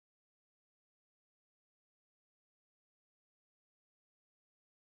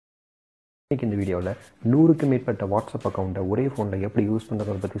இன்றைக்கி இந்த வீடியோவில் 100க்கு மேற்பட்ட வாட்ஸ்அப் அக்கௌண்ட்டை ஒரே ஃபோனில் எப்படி யூஸ்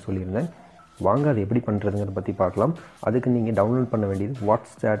பண்ணுறதை பற்றி சொல்லியிருந்தேன். வாங்க அதை எப்படி பண்ணுறதுங்கிறத பற்றி பார்க்கலாம். அதுக்கு நீங்கள் டவுன்லோட் பண்ண வேண்டியது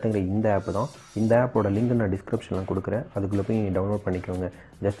வாட்ஸ்சாட்டுங்கிற இந்த ஆப் தான். இந்த ஆப்போட லிங்க் நான் டிஸ்கிரிப்ஷனில் கொடுக்குறேன். அதுக்குள்ளே போய் நீங்கள் டவுன்லோட் பண்ணிக்கோங்க.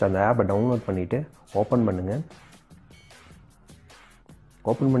 ஜஸ்ட் அந்த ஆப்பை டவுன்லோட் பண்ணிவிட்டு ஓப்பன் பண்ணுங்கள்.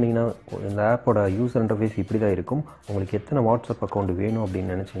 ஓப்பன் பண்ணிங்கன்னா இந்த ஆப்போட யூசர் இன்டர்ஃபேஸ் இப்படி தான் இருக்கும். உங்களுக்கு எத்தனை வாட்ஸ்அப் அக்கௌண்ட் வேணும்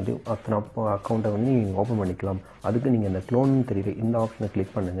அப்படின்னு நினச்சிக்கிட்டு அத்தனை அக்கௌண்ட்டை வந்து நீங்கள் ஓப்பன் பண்ணிக்கலாம். அதுக்கு நீங்கள் இந்த க்ளோன்னு தெரியுற இந்த ஆப்ஷனை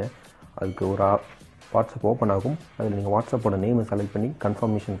கிளிக் பண்ணுங்கள். அதுக்கு ஒரு வாட்ஸ்அப் ஓப்பன் ஆகும். அதில் நீங்கள் வாட்ஸ்அப்போட நேமை செலக்ட் பண்ணி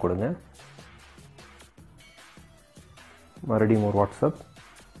கன்ஃபர்மேஷன் கொடுங்க. மறுபடியும் ஒரு வாட்ஸ்அப்,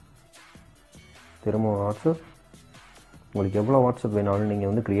 திரும்ப ஒரு வாட்ஸ்அப். உங்களுக்கு எவ்வளோ வாட்ஸ்அப் வேணாலும்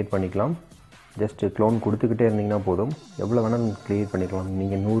நீங்கள் வந்து க்ரியேட் பண்ணிக்கலாம். ஜஸ்ட்டு க்ளோன் கொடுத்துக்கிட்டே இருந்தீங்கன்னா போதும். எவ்வளோ வேணாலும் க்ரியேட் பண்ணிக்கலாம்.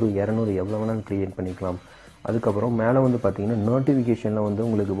 நீங்கள் 100, 200 எவ்வளோ வேணாலும் க்ரியேட் பண்ணிக்கலாம். அதுக்கப்புறம் மேலே வந்து பார்த்தீங்கன்னா நோட்டிஃபிகேஷனில் வந்து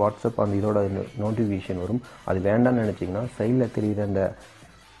உங்களுக்கு வாட்ஸ்அப் அந்த இதோட நோட்டிஃபிகேஷன் வரும். அது வேண்டாம்னு நினச்சிங்கன்னா சைடில் தெரியுற அந்த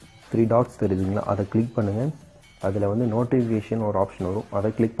 3 டாட்ஸ் தெரியுதுங்களா, அதை கிளிக் பண்ணுங்கள். அதில் வந்து நோட்டிஃபிகேஷன் ஒரு ஆப்ஷன் வரும். அதை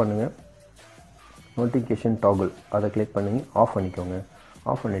கிளிக் பண்ணுங்கள். நோட்டிஃபிகேஷன் டாகுல் அதை கிளிக் பண்ணி ஆஃப் பண்ணிக்கோங்க.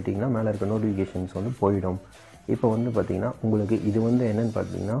 ஆஃப் பண்ணிட்டீங்கன்னா மேலே இருக்க நோட்டிஃபிகேஷன்ஸ் வந்து போயிடும். இப்போ வந்து பார்த்திங்கன்னா உங்களுக்கு இது வந்து என்னென்னு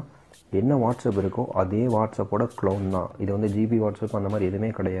பார்த்தீங்கன்னா என்ன வாட்ஸ்அப் இருக்கோ அதே வாட்ஸ்அப்போட க்ளோன் தான். இது வந்து ஜிபி வாட்ஸ்அப் அந்த மாதிரி எதுவுமே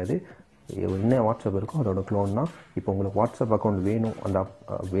கிடையாது. என்ன வாட்ஸ்அப் இருக்கோ அதோட க்ளோன் தான். இப்போ உங்களுக்கு வாட்ஸ்அப் அக்கௌண்ட் வேணும், அந்த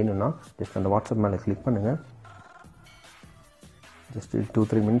வேணும்னா ஜஸ்ட் அந்த வாட்ஸ்அப் மேலே கிளிக் பண்ணுங்கள். ஜஸ்ட்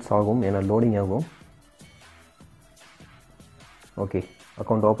 2-3 மினிட்ஸ் ஆகும், ஏன்னா லோடிங் ஆகும். ஓகே,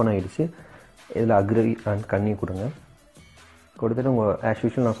 அக்கௌண்ட் ஓப்பன் ஆகிடுச்சு. இதில் அக்ரி அண்ட் கன்னியூ கொடுங்க. கொடுத்துட்டு உங்கள் ஆஸ்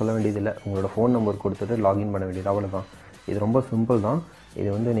யூஷுவல் நான் சொல்ல வேண்டியதில்லை, உங்களோட ஃபோன் நம்பர் கொடுத்துட்டு லாகின் பண்ண வேண்டியது, அவ்வளோதான். இது ரொம்ப சிம்பிள் தான். இது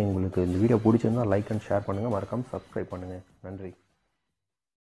வந்து உங்களுக்கு இந்த வீடியோ பிடிச்சிருந்தால் லைக் அண்ட் ஷேர் பண்ணுங்கள். மறக்காமல் சப்ஸ்கிரைப் பண்ணுங்கள். நன்றி.